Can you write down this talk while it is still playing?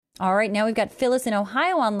All right, now we've got Phyllis in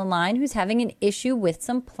Ohio on the line who's having an issue with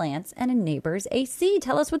some plants and a neighbor's AC.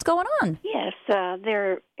 Tell us what's going on. Yes,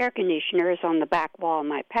 there are air conditioners on the back wall of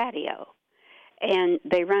my patio, and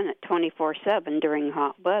they run it 24/7 during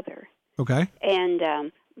hot weather. Okay.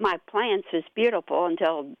 And my plants is beautiful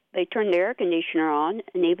until they turned the air conditioner on,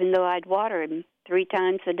 and even though I'd water them 3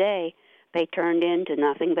 times a day, they turned into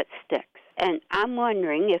nothing but sticks. And I'm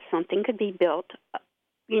wondering if something could be built,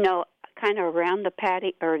 kind of around the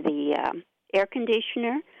patio or the air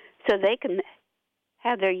conditioner, so they can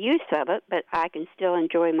have their use of it, but I can still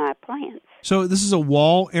enjoy my plants. So this is a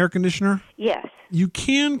wall air conditioner? Yes. You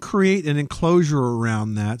can create an enclosure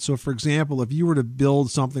around that. So, for example, if you were to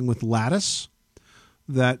build something with lattice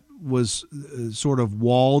that was sort of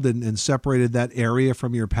walled and separated that area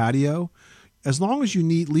from your patio, as long as you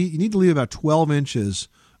need to leave about 12 inches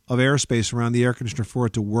of airspace around the air conditioner for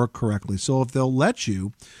it to work correctly. So if they'll let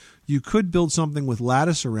you, you could build something with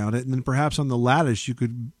lattice around it, and then perhaps on the lattice you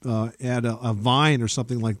could add a vine or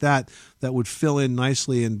something like that would fill in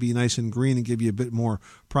nicely and be nice and green and give you a bit more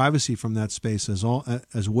privacy from that space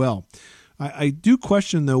as well. I do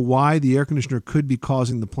question, though, why the air conditioner could be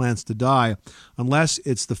causing the plants to die, unless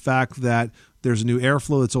it's the fact that there's a new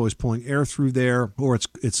airflow that's always pulling air through there, or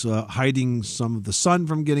it's hiding some of the sun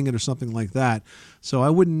from getting it or something like that. So I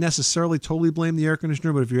wouldn't necessarily totally blame the air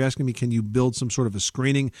conditioner, but if you're asking me, can you build some sort of a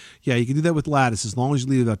screening? Yeah, you can do that with lattice as long as you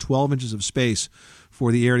leave about 12 inches of space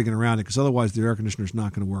for the air to get around it, because otherwise the air conditioner is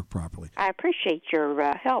not going to work properly. I appreciate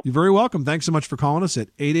your help. You're very welcome. Thanks so much for calling us at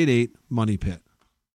 888-MONEY-PIT.